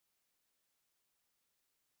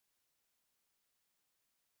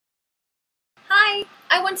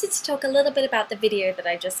I wanted to talk a little bit about the video that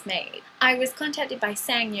I just made. I was contacted by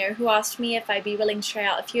Sangyo, who asked me if I'd be willing to try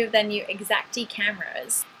out a few of their new Exacti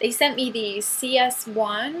cameras. They sent me the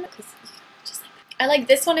CS1, because just like that. I like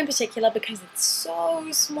this one in particular because it's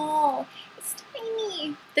so small. It's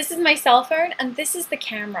tiny. This is my cell phone and this is the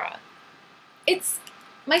camera.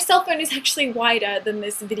 My cell phone is actually wider than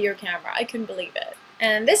this video camera. I couldn't believe it.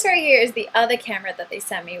 And this right here is the other camera that they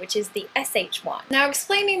sent me, which is the SH1. Now,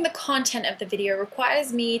 explaining the content of the video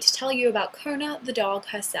requires me to tell you about Kona the dog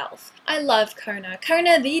herself. I love Kona.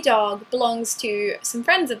 Kona the dog belongs to some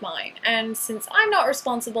friends of mine, and since I'm not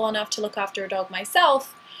responsible enough to look after a dog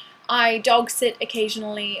myself, I dog sit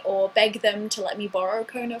occasionally or beg them to let me borrow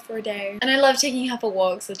Kona for a day. And I love taking her for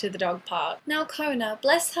walks or to the dog park. Now Kona,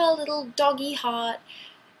 bless her little doggy heart,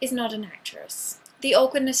 is not an actress. The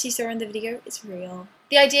awkwardness you saw in the video is real.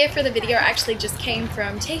 The idea for the video actually just came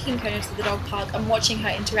from taking Kona to the dog park and watching her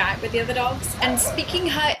interact with the other dogs and speaking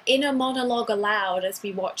her inner monologue aloud as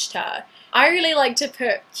we watched her. I really like to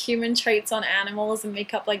put human traits on animals and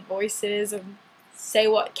make up like voices and say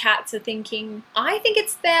what cats are thinking. I think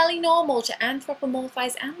it's fairly normal to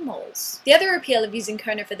anthropomorphize animals. The other appeal of using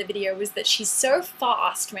Kona for the video was that she's so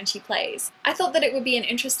fast when she plays. I thought that it would be an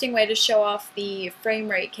interesting way to show off the frame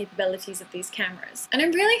rate capabilities of these cameras. And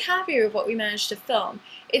I'm really happy with what we managed to film.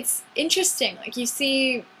 It's interesting, like you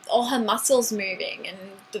see all her muscles moving and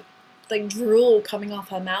the like drool coming off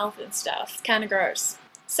her mouth and stuff. It's kind of gross.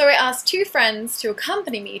 So I asked two friends to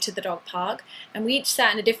accompany me to the dog park, and we each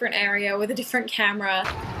sat in a different area with a different camera,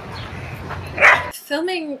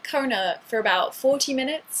 filming Kona for about 40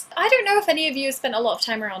 minutes. I don't know if any of you have spent a lot of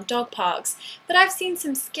time around dog parks, but I've seen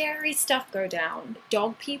some scary stuff go down.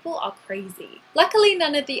 Dog people are crazy. Luckily,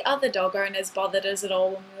 none of the other dog owners bothered us at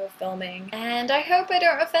all when we were filming, and I hope I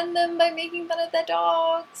don't offend them by making fun of their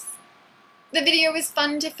dogs. The video was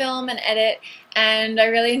fun to film and edit, and I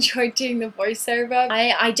really enjoyed doing the voiceover.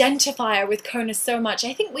 I identify with Kona so much.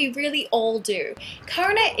 I think we really all do.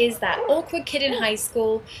 Kona is that awkward kid in high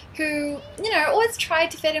school who, you know, always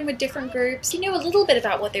tried to fit in with different groups. She knew a little bit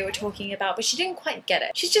about what they were talking about, but she didn't quite get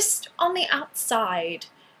it. She's just on the outside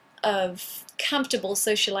of comfortable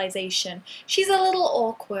socialization. She's a little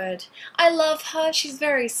awkward. I love her. She's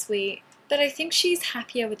very sweet. But I think she's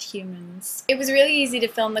happier with humans. It was really easy to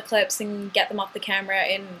film the clips and get them off the camera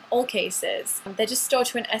in all cases. They're just stored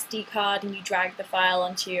to an SD card and you drag the file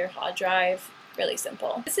onto your hard drive. Really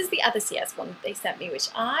simple. This is the other CS one that they sent me, which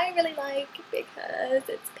I really like because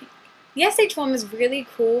it's pink. The SH1 was really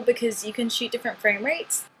cool because you can shoot different frame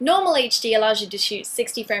rates. Normal HD allows you to shoot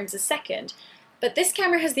 60 frames a second, but this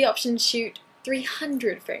camera has the option to shoot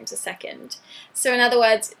 300 frames a second. So in other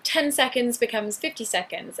words, 10 seconds becomes 50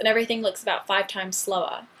 seconds and everything looks about 5 times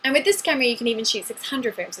slower. And with this camera you can even shoot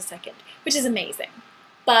 600 frames a second, which is amazing.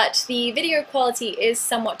 But the video quality is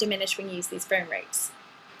somewhat diminished when you use these frame rates.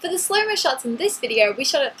 For the slow-mo shots in this video, we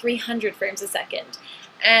shot at 300 frames a second,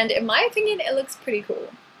 and in my opinion it looks pretty cool.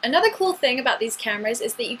 Another cool thing about these cameras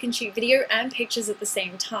is that you can shoot video and pictures at the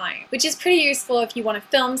same time, which is pretty useful if you want to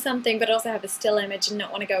film something but also have a still image and not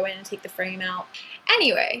want to go in and take the frame out.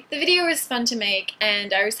 Anyway, the video was fun to make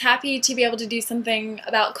and I was happy to be able to do something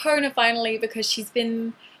about Kona finally because she's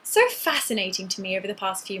been so fascinating to me over the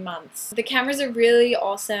past few months. The cameras are really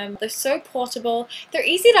awesome. They're so portable. They're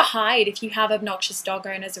easy to hide if you have obnoxious dog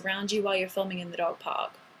owners around you while you're filming in the dog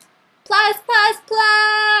park. Plus, plus,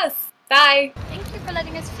 plus! Bye! Thank you for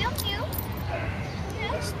letting us film here.